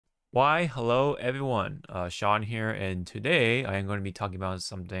Why, hello everyone. Sean here, and today I am going to be talking about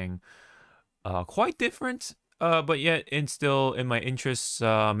something quite different, but yet still in my interests.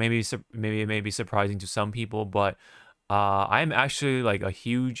 Maybe it may be surprising to some people, but I'm actually like a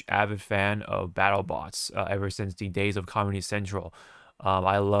huge avid fan of BattleBots ever since the days of Comedy Central.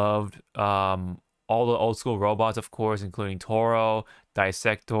 I loved all the old school robots, of course, including Toro,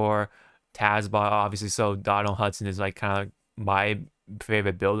 Dissector, Tazbot, obviously. So Donald Hudson is like kind of my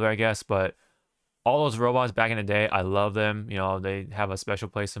favorite builder, I guess. But all those robots back in the day, I love them. They have a special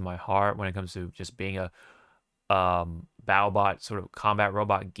place in my heart when it comes to just being a BattleBot sort of combat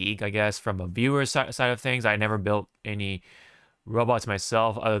robot geek, I guess. From a viewer side of things, I never built any robots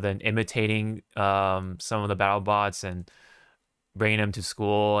myself other than imitating some of the BattleBots and bringing them to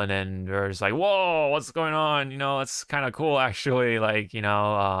school, and then they're just like, whoa, what's going on? It's kind of cool actually. Like, when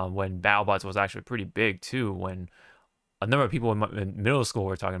BattleBots was actually pretty big too, when a number of people in middle school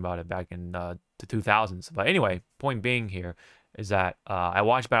were talking about it back in the 2000s. But anyway, point being here is that I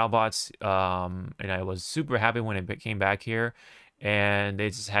watched BattleBots, and I was super happy when it came back here, and it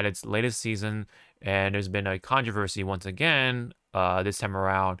just had its latest season, and there's been a controversy once again this time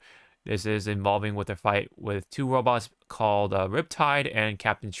around. This is involving with a fight with two robots called Riptide and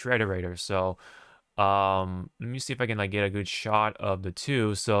Captain Shrederator. So let me see if I can like get a good shot of the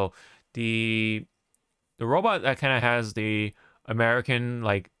two. So the the robot that kind of has the American,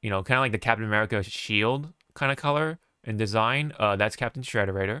 like, kind of like the Captain America shield kind of color and design, that's Captain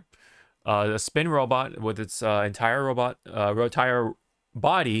Shrederator. The spin robot with its entire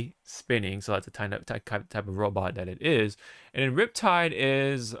body spinning, so that's the type of robot that it is. And then Riptide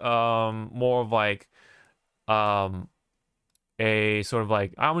is more of like um, a sort of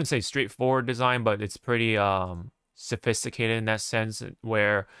like, I wouldn't say straightforward design, but it's pretty sophisticated in that sense,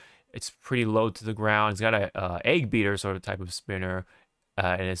 where it's pretty low to the ground. It's got a egg beater sort of type of spinner,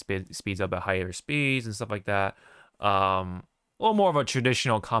 and speeds up at higher speeds and stuff like that. A little more of a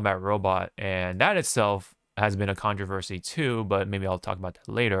traditional combat robot, and that itself has been a controversy too. But maybe I'll talk about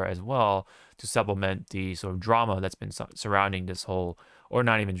that later as well, to supplement the sort of drama that's been surrounding this whole, or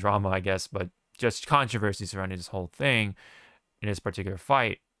not even drama, I guess, but just controversy surrounding this whole thing in this particular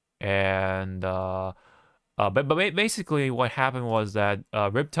fight. And but basically, what happened was that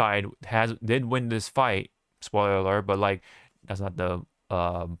Riptide did win this fight. Spoiler alert, but like that's not the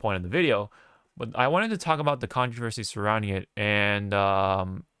point of the video. But I wanted to talk about the controversy surrounding it, and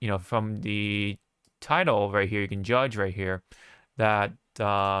from the title right here, you can judge right here that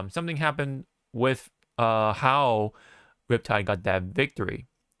something happened with how Riptide got that victory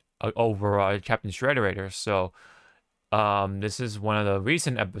over Captain Shrederator. So this is one of the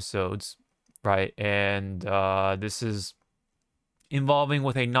recent episodes, right? And this is involving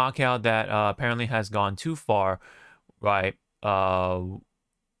with a knockout that apparently has gone too far, right?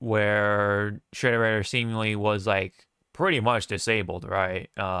 Where Shrederator seemingly was like pretty much disabled, right?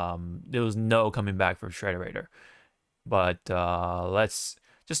 There was no coming back for Shrederator. But let's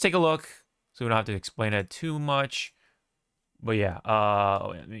just take a look so we don't have to explain it too much. But yeah,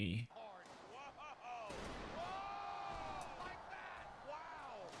 let me.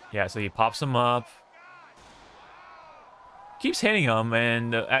 Yeah, so he pops him up, keeps hitting him,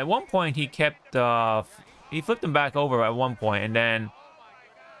 and at one point he kept he flipped him back over at one point, and then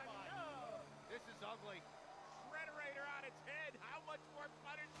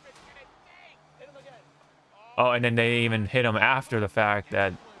and then they even hit him after the fact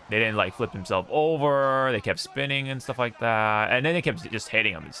that they didn't like flip himself over. They kept spinning and stuff like that, and then they kept just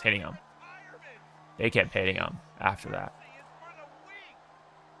hitting him, They kept hitting him after that.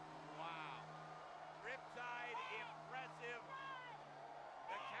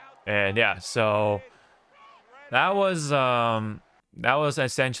 And yeah, so that was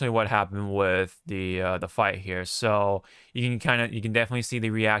essentially what happened with the fight here. So you can definitely see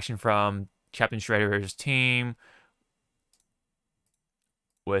the reaction from Captain Shrederator's team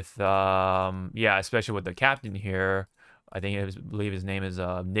with yeah, especially with the captain here. I believe his name is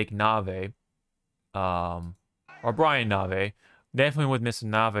Nick Nave, or Brian Nave. Definitely with Mr.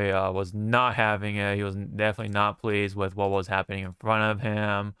 Nave was not having it. He was definitely not pleased with what was happening in front of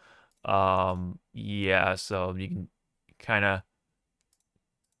him. Yeah, so you can kind of,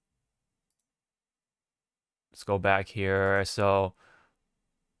 let's go back here. So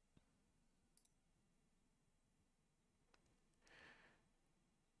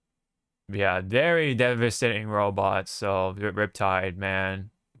yeah, very devastating robot. So Riptide, man.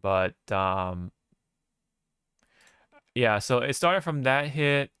 But yeah, so it started from that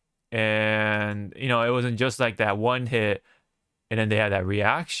hit, and it wasn't just like that one hit and then they had that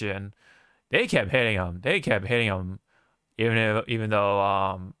reaction. They kept hitting him. Even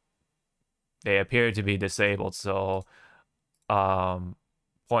though they appear to be disabled. So um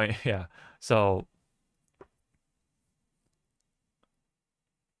point yeah. So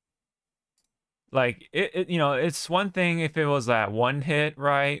like it's one thing if it was that one hit,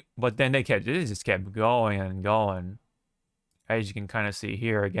 right? But then they just kept going and going. As you can kind of see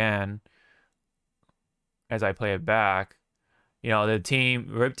here again, as I play it back. The team,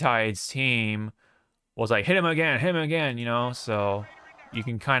 Riptide's team, was like, hit him again, so you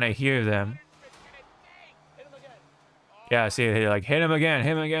can kind of hear them. Yeah, see, they like, hit him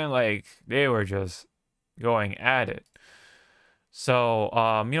again, like, they were just going at it. So,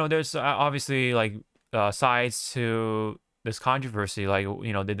 there's obviously, like, sides to this controversy, like,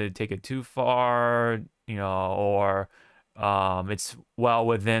 did they take it too far, or it's well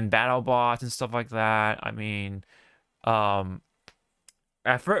within Battlebots and stuff like that. I mean, um,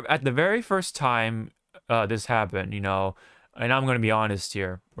 at the very first time this happened, and I'm gonna be honest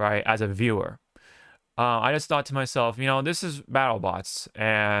here, right? As a viewer, I just thought to myself, this is BattleBots,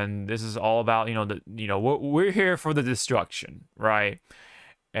 and this is all about, we're here for the destruction, right?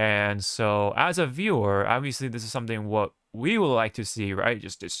 And so, as a viewer, obviously, this is something what we would like to see, right?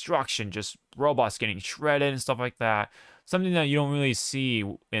 Just destruction, just robots getting shredded and stuff like that. Something that you don't really see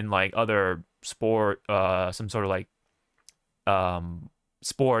in like other sport, some sort of like um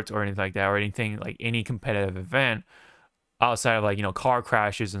sports or anything like that, or anything like any competitive event outside of like car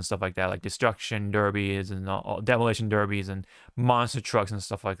crashes and stuff like that, like destruction derbies and demolition derbies and monster trucks and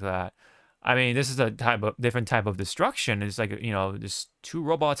stuff like that. I mean, this is a different type of destruction. It's like just two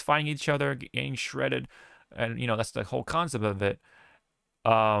robots fighting each other, getting shredded, and that's the whole concept of it.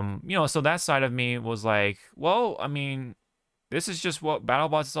 So that side of me was like, well, I mean, this is just what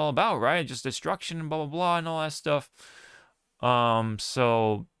BattleBots is all about, right? Just destruction and blah blah blah and all that stuff.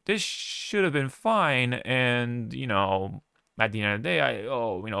 So this should have been fine, and at the end of the day,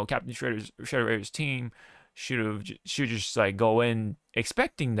 Captain Shrederator's team should just like go in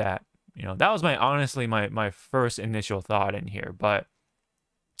expecting that. That was honestly my first initial thought in here. But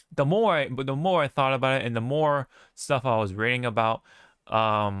the more I thought about it, and the more stuff I was reading about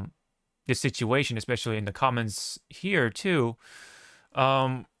the situation, especially in the comments here too,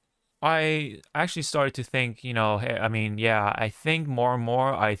 um, I actually started to think, hey, I mean, yeah, I think more and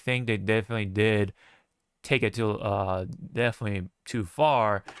more, I think they definitely did take it to definitely too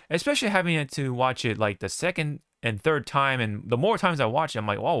far, especially having it to watch it like the second and third time, and the more times I watch it, I'm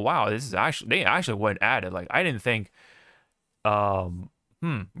like, oh wow, this is actually they actually went at it. Like I didn't think,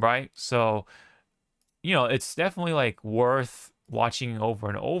 right? So it's definitely like worth watching over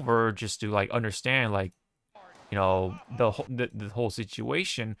and over just to like understand like the whole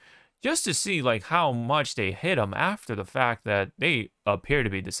situation, just to see like how much they hit them after the fact that they appear to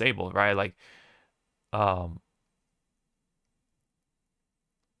be disabled, right? Like um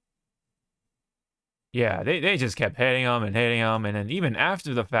yeah, they just kept hitting them, and then even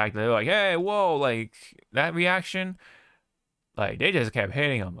after the fact they're like, hey, whoa, like that reaction, like they just kept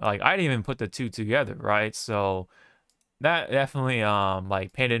hitting them. Like I didn't even put the two together, right? So that definitely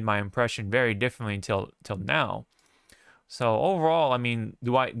like painted my impression very differently till now. So overall, I mean,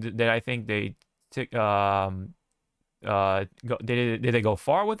 did I think they took did they go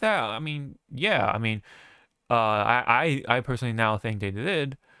far with that? I mean, yeah. I mean, I personally now think they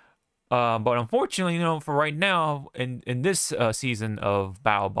did. But unfortunately, for right now, in this season of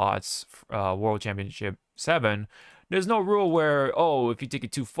BattleBots World Championship 7, there's no rule where, oh, if you take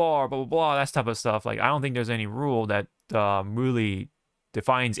it too far, blah blah blah, that type of stuff. Like I don't think there's any rule that really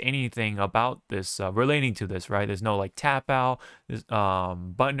defines anything about this relating to this, right? There's no like tap out, this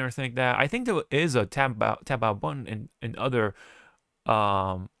button or thing like that. I think there is a tap out button in other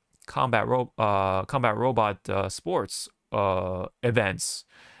um combat robot sports events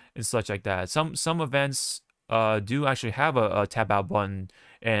and such like that. Some events do actually have a tap out button,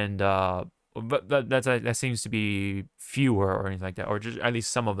 and but that seems to be fewer or anything like that, or just at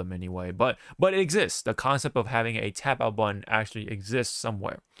least some of them anyway. But it exists. The concept of having a tap out button actually exists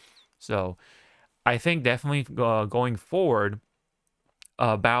somewhere. So I think definitely going forward,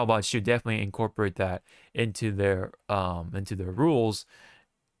 BattleBots should definitely incorporate that into their rules,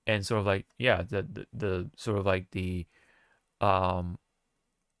 and sort of like yeah the sort of like the um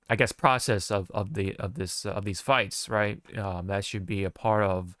I guess process of these fights, right? That should be a part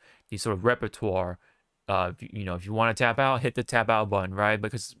of the sort of repertoire. If you want to tap out, hit the tap out button, right?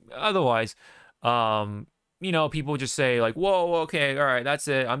 Because otherwise, people just say like, "Whoa, okay, all right, that's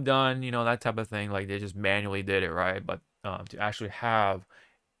it, I'm done," that type of thing. Like they just manually did it, right? But to actually have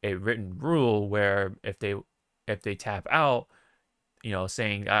a written rule where if they tap out,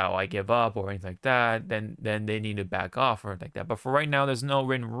 saying, "Oh, I give up" or anything like that, then they need to back off or anything like that. But for right now, there's no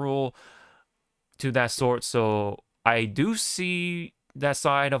written rule. to that sort. So I do see that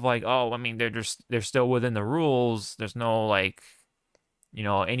side of like, oh, I mean, they're still within the rules. There's no like,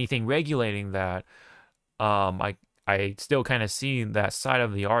 anything regulating that. I still kind of see that side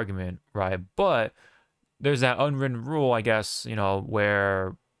of the argument, right? But there's that unwritten rule, I guess,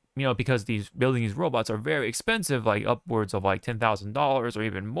 where because these building these robots are very expensive, like upwards of like $10,000 or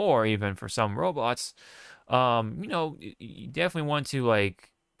even more, even for some robots. You definitely want to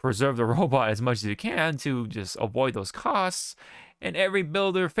like preserve the robot as much as you can to just avoid those costs. And every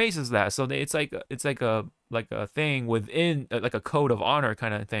builder faces that, so it's like a thing within, like a code of honor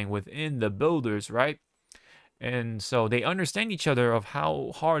kind of thing within the builders, right? And so they understand each other of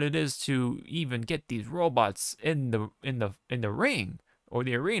how hard it is to even get these robots in the ring or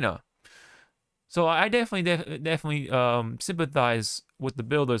the arena. So I definitely sympathize with the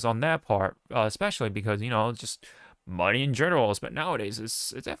builders on that part, especially because just money in general. But nowadays,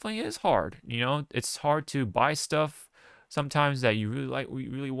 it definitely is hard. It's hard to buy stuff sometimes that you really like,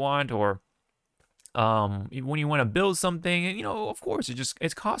 really want, or when you want to build something, and of course,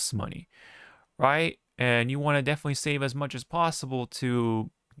 it costs money, right? And you want to definitely save as much as possible to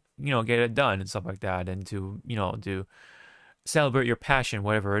get it done and stuff like that, and to celebrate your passion,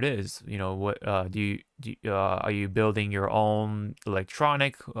 whatever it is. What are you building your own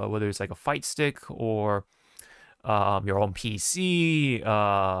electronic, whether it's like a fight stick or your own PC,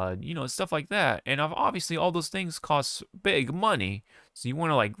 stuff like that. And obviously all those things cost big money, so you want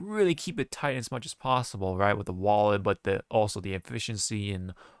to like really keep it tight as much as possible, right? With the wallet, but also the efficiency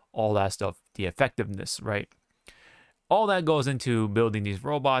and all that stuff, the effectiveness, right? All that goes into building these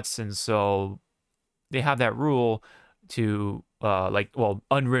robots, and so they have that rule to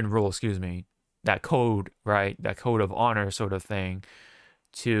unwritten rule, excuse me, that code, right? That code of honor sort of thing,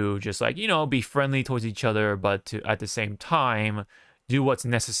 to just like be friendly towards each other, but to at the same time do what's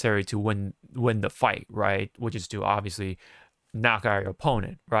necessary to win the fight, right? Which is to obviously knock out your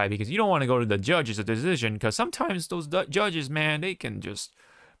opponent, right? Because you don't want to go to the judges a decision, because sometimes those judges, man, they can just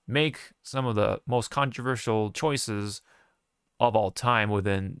make some of the most controversial choices of all time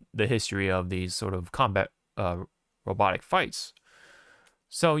within the history of these sort of combat robotic fights.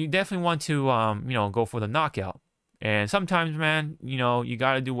 So you definitely want to go for the knockout. And sometimes, man, you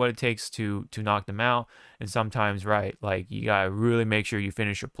got to do what it takes to knock them out. And sometimes, right, like you got to really make sure you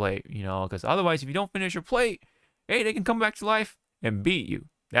finish your plate, because otherwise if you don't finish your plate, hey, they can come back to life and beat you.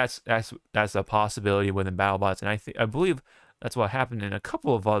 That's a possibility within BattleBots, and I believe that's what happened in a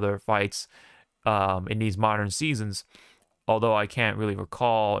couple of other fights in these modern seasons. Although I can't really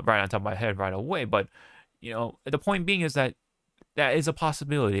recall right on top of my head right away, but the point being is that is a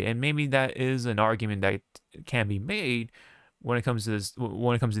possibility, and maybe that is an argument that can be made when it comes to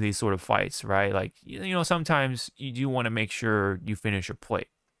these sort of fights, right? Like sometimes you do want to make sure you finish your plate.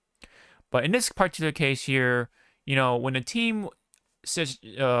 But in this particular case here, when a team says,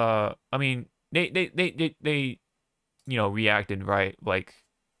 I mean, they reacted, right, like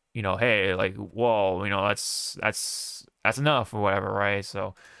hey, like, whoa, that's enough or whatever, right?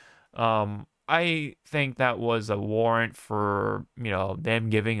 So I think that was a warrant for them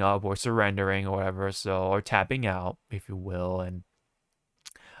giving up or surrendering or whatever, so, or tapping out, if you will. And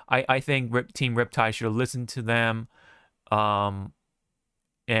I think Team Riptide should have listened to them, and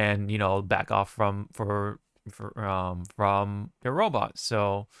back off from their robots.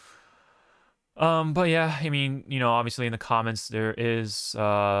 So but yeah, I mean, obviously in the comments there is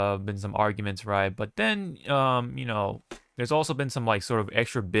been some arguments, right? But then there's also been some like sort of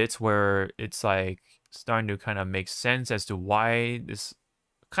extra bits where it's like starting to kind of make sense as to why this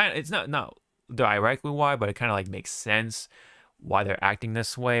it's not directly why, but it kind of like makes sense why they're acting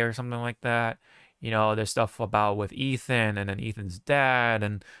this way or something like that. There's stuff about with Ethan and then Ethan's dad,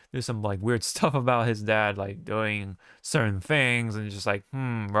 and there's some like weird stuff about his dad like doing certain things, and just like,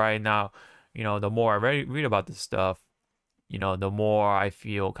 right now, the more I read about this stuff, the more I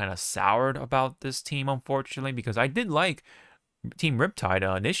feel kind of soured about this team, unfortunately, because I did like Team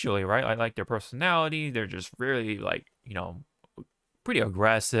Riptide initially, right? I like their personality. They're just really like, pretty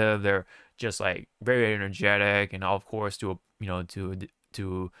aggressive. They're just like very energetic, and of course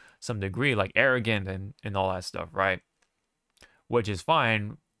to some degree like arrogant and all that stuff, right? Which is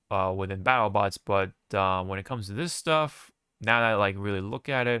fine within BattleBots, but when it comes to this stuff, now that I like really look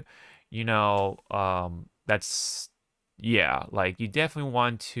at it, that's, yeah, like you definitely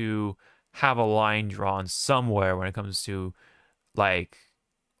want to have a line drawn somewhere when it comes to like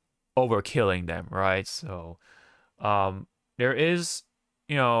overkilling them, right? So there is,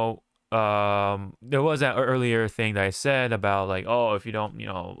 there was that earlier thing that I said about like, oh, if you don't,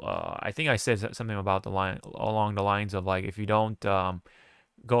 I think I said something about the line along the lines of like, if you don't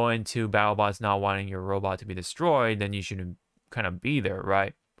go into BattleBots not wanting your robot to be destroyed, then you shouldn't kind of be there,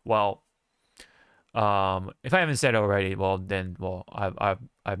 right? Well, if I haven't said it already, well then, well,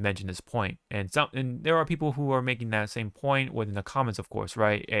 I've mentioned this point, and there are people who are making that same point within the comments, of course,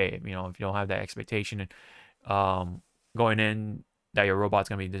 right? Hey, if you don't have that expectation, going in that your robot's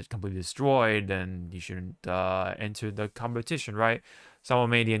gonna be completely destroyed, then you shouldn't enter the competition, right? Someone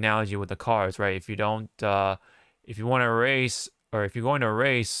made the analogy with the cars, right? If you don't, if you want to race, or if you're going to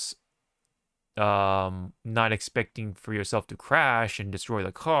race, not expecting for yourself to crash and destroy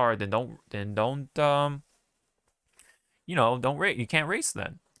the car, then don't don't race. You can't race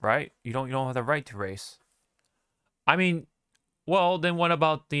then, right? You don't have the right to race. I mean, well, then what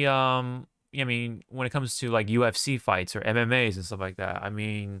about the I mean, when it comes to like UFC fights or MMAs and stuff like that, I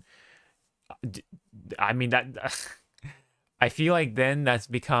mean, I mean that I feel like then that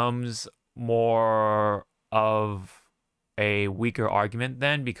becomes more of a weaker argument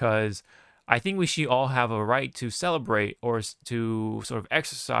then, because I think we should all have a right to celebrate or to sort of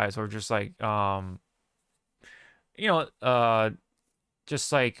exercise, or just like you know uh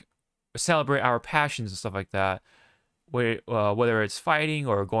just like celebrate our passions and stuff like that. Whether it's fighting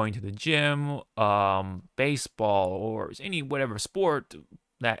or going to the gym, baseball, or any whatever sport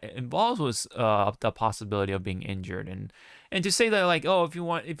that involves with the possibility of being injured, and to say that, like, oh, if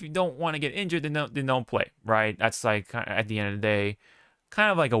you don't want to get injured, then don't play, right? That's like, at the end of the day, kind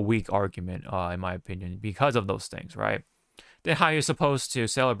of like a weak argument, in my opinion, because of those things, right? Then how you're supposed to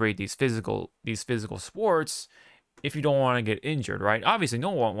celebrate these physical sports if you don't want to get injured, right? Obviously,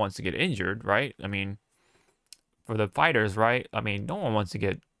 no one wants to get injured, right? I mean, for the fighters, right? I mean, no one wants to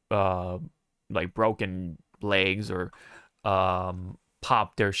get like broken legs, or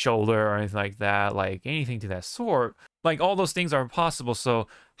pop their shoulder or anything like that, like anything to that sort. Like, all those things are impossible. So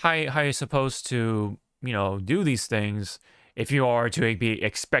how you supposed to do these things if you are to be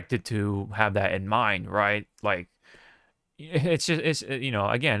expected to have that in mind, right? Like, it's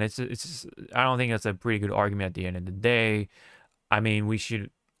again, it's just, I don't think that's a pretty good argument at the end of the day. I mean, we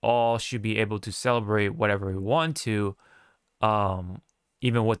should be able to celebrate whatever we want to,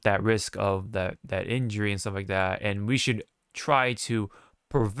 even with that risk of that injury and stuff like that. And we should try to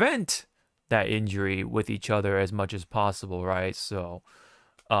prevent that injury with each other as much as possible, right? So,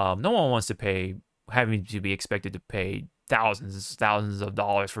 no one wants to having to be expected to pay thousands of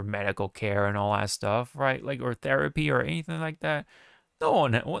dollars for medical care and all that stuff, right? Like, or therapy or anything like that. No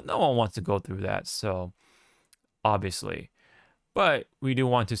one wants to go through that. So, obviously. But we do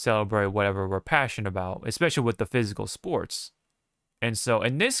want to celebrate whatever we're passionate about, especially with the physical sports. And so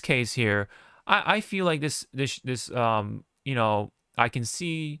in this case here, I feel like this I can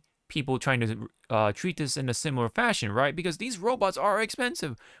see people trying to treat this in a similar fashion, right? Because these robots are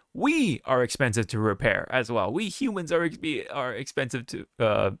expensive. We are expensive to repair as well. We humans are expensive to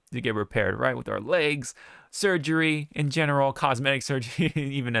get repaired, right? With our legs, surgery in general, cosmetic surgery,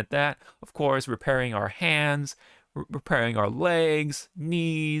 even at that. Of course, repairing our hands, repairing our legs,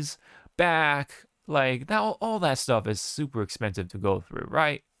 knees, back, like that. All that stuff is super expensive to go through,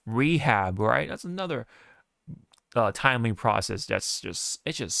 right? Rehab, right? That's another timely process.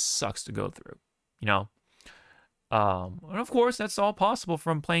 It just sucks to go through, you know. And of course, that's all possible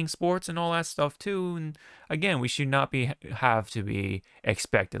from playing sports and all that stuff too. And again, we should not have to be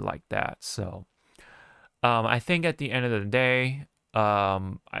expected like that. So, I think at the end of the day,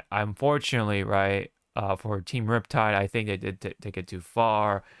 unfortunately, right, for Team Riptide, I think they did take it too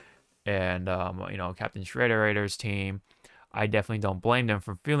far. And, Captain Shrederator's team, I definitely don't blame them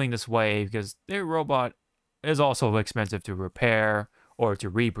for feeling this way, because their robot is also expensive to repair or to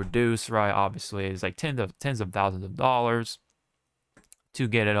reproduce, right? Obviously, it's like tens of thousands of dollars to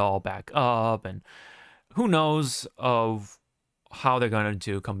get it all back up, and who knows of how they're going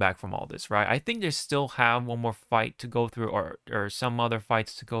to come back from all this, right? I think they still have one more fight to go through, or some other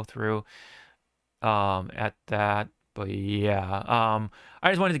fights to go through at that. But yeah, I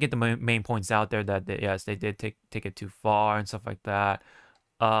just wanted to get the main points out there, that yes, they did take it too far and stuff like that.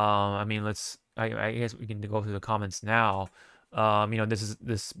 I mean, I guess we can go through the comments now.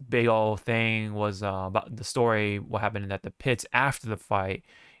 This big old thing was about the story, what happened at the pits after the fight.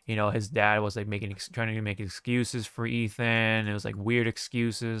 His dad was like trying to make excuses for Ethan. It was like weird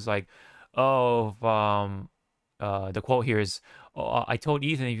excuses, like, oh, the quote here is, oh, I told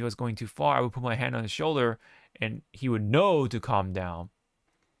Ethan if he was going too far, I would put my hand on his shoulder and he would know to calm down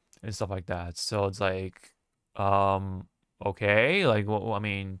and stuff like that. So it's like, okay, like, well, I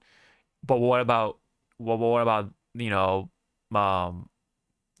mean, but what about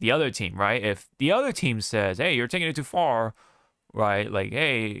the other team, right? If the other team says, hey, you're taking it too far, right? Like,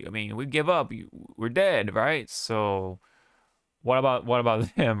 hey, I mean, we give up, we're dead, right? So what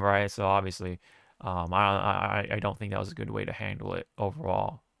about them, right? So obviously, I don't think that was a good way to handle it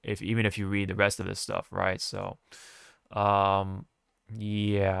overall. If even if you read the rest of this stuff, right? So um,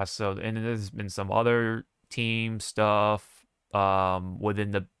 yeah. So and there's been some other team stuff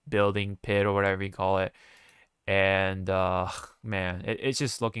within the building pit or whatever you call it, and man, it's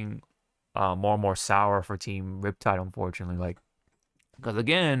just looking more and more sour for Team Riptide, unfortunately. Like, because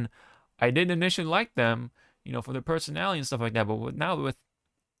again, I didn't initially like them, for their personality and stuff like that. But now with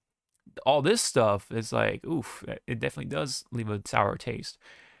all this stuff, it's like, oof, it definitely does leave a sour taste.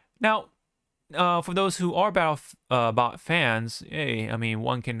 Now, for those who are Battlebot fans, hey, I mean,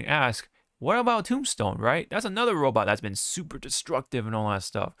 one can ask, what about Tombstone, right? That's another robot that's been super destructive and all that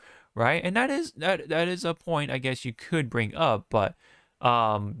stuff, right? And that is a point I guess you could bring up, but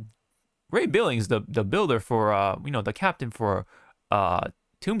um, Ray Billings, the builder for the captain for uh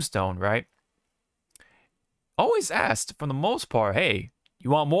Tombstone, right? Always asked for the most part, hey, you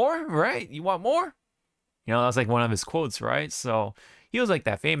want more, right? You want more? That's like one of his quotes, right? So he was like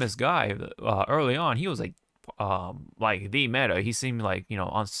that famous guy early on. He was like the meta. He seemed like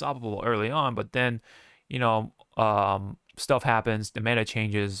unstoppable early on, but then stuff happens. The meta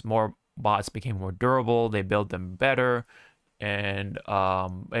changes. More bots became more durable. They built them better, and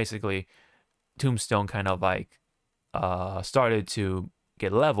basically Tombstone kind of like started to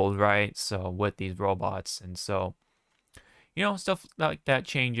get leveled, right? So with these robots, and so stuff like that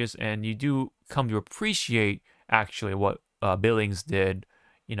changes, and you do come to appreciate actually what Billings did,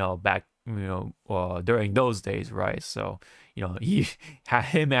 back during those days, right? So he had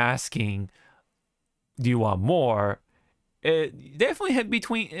him asking, "Do you want more?" It definitely had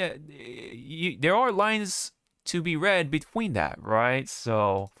between. There are lines to be read between that, right?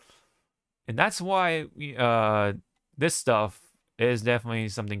 So, and that's why this stuff is definitely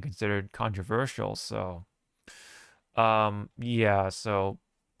something considered controversial. So yeah, so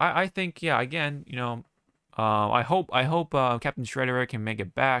I think, yeah, again, I hope Captain Shrederator can make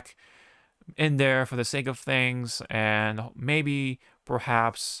it back in there for the sake of things, and maybe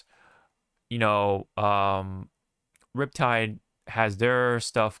perhaps you know Riptide has their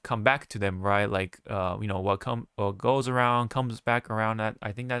stuff come back to them, right? Like what goes around comes back around. That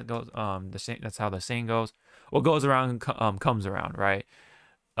I think that goes the same. That's how the saying goes. What goes around comes around, right?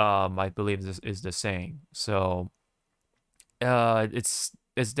 I believe this is the saying. So it's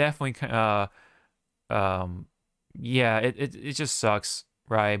definitely um yeah, it just sucks,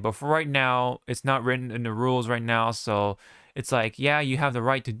 right? But for right now, it's not written in the rules right now, so it's like, yeah, you have the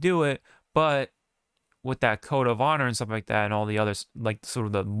right to do it, but with that code of honor and stuff like that, and all the others, like sort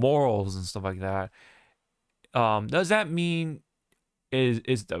of the morals and stuff like that, does that mean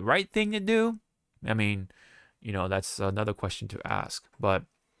is the right thing to do? I mean, that's another question to ask. But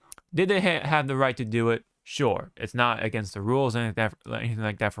did they have the right to do it? Sure, it's not against the rules or anything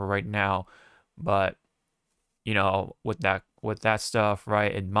like that for right now, but with that stuff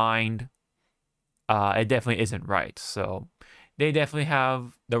right in mind, it definitely isn't right. So they definitely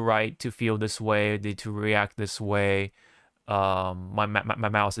have the right to feel this way, to react this way. My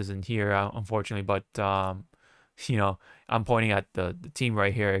mouse isn't here, unfortunately, but you know, I'm pointing at the team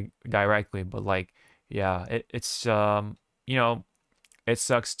right here directly. But like, yeah, it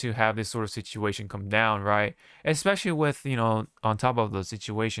sucks to have this sort of situation come down, right? Especially with, on top of the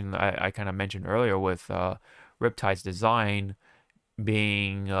situation I kind of mentioned earlier with Riptide's design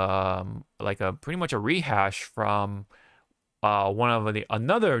being like a pretty much a rehash from one of the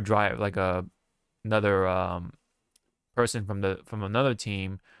another drive like another person from another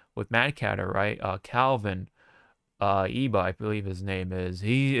team with Mad Catter, right? Calvin Eba, I believe his name is.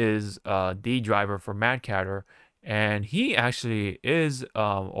 He is the driver for Mad Catter, and he actually is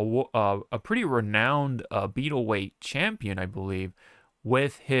a pretty renowned Beetleweight champion, I believe,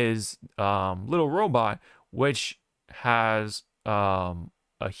 with his little robot, which has a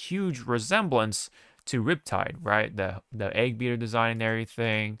huge resemblance to Riptide, right? The egg beater design and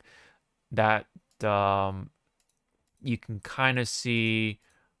everything that you can kind of see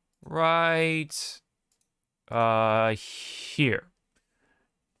right here.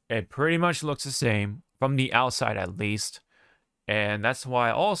 It pretty much looks the same from the outside, at least, and that's why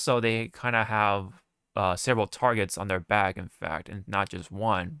also they kind of have several targets on their back, in fact, and not just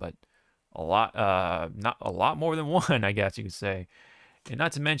one, but a lot, not a lot more than one, I guess you could say. And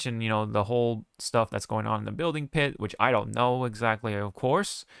not to mention, the whole stuff that's going on in the building pit, which I don't know exactly, of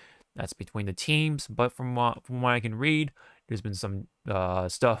course. That's between the teams, but from what I can read, there's been some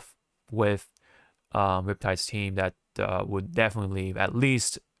stuff with Riptide's team that would definitely leave, at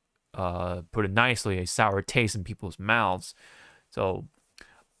least put it nicely, a sour taste in people's mouths. So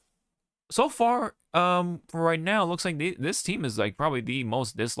so far, for right now, it looks like this team is like probably the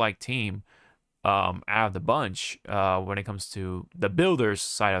most disliked team out of the bunch when it comes to the builders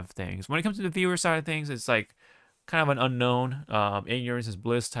side of things. When it comes to the viewer side of things, it's like kind of an unknown, ignorance is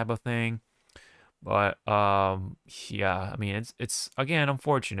bliss type of thing. But yeah, I mean it's again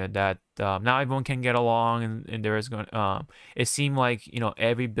unfortunate that not everyone can get along, and there is going it seemed like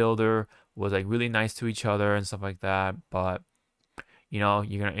every builder was like really nice to each other and stuff like that. But you're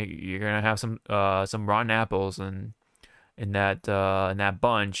gonna have some rotten apples in that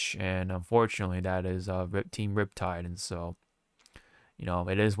bunch, and unfortunately that is Team Riptide, and so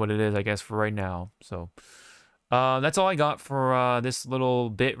it is what it is, I guess, for right now. So that's all I got for this little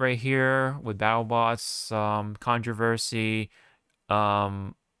bit right here with BattleBots controversy.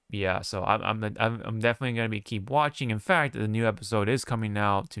 Um, yeah, so I'm definitely gonna be keep watching. In fact, the new episode is coming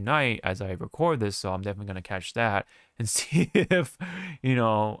out tonight as I record this, so I'm definitely gonna catch that and see if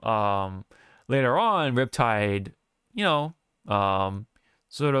later on Riptide you know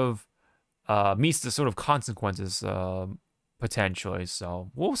sort of meets the sort of consequences potentially.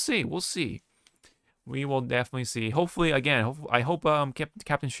 So we'll see. We'll see. We will definitely see. Hopefully, again, I hope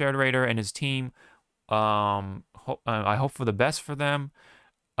Captain Shrederator and his team. I hope for the best for them.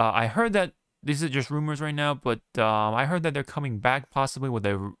 I heard that these are just rumors right now, but I heard that they're coming back possibly with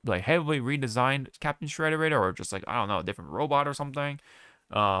a like heavily redesigned Captain Shrederator, or just like I don't know, a different robot or something.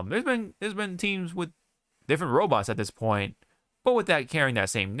 There's been teams with different robots at this point, but with that carrying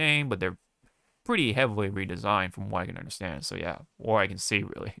that same name, but they're pretty heavily redesigned from what I can understand. So yeah, or I can see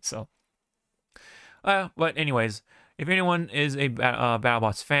really. So. But anyways, if anyone is a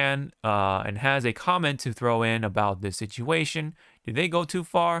BattleBots fan and has a comment to throw in about this situation, did they go too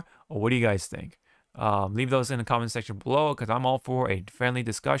far, or what do you guys think? Leave those in the comment section below, because I'm all for a friendly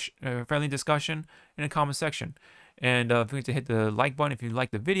discussion in the comment section. And don't forget to hit the like button if you like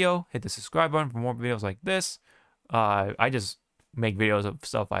the video. Hit the subscribe button for more videos like this. I just make videos of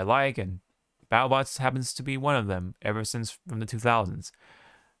stuff I like, and BattleBots happens to be one of them ever since from the 2000s.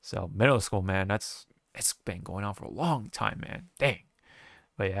 So middle school, man, it's been going on for a long time, man. Dang.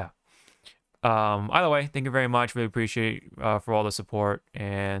 But yeah. Either way, thank you very much. Really appreciate for all the support,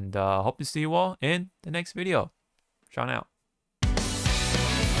 and hope to see you all in the next video. Sean out.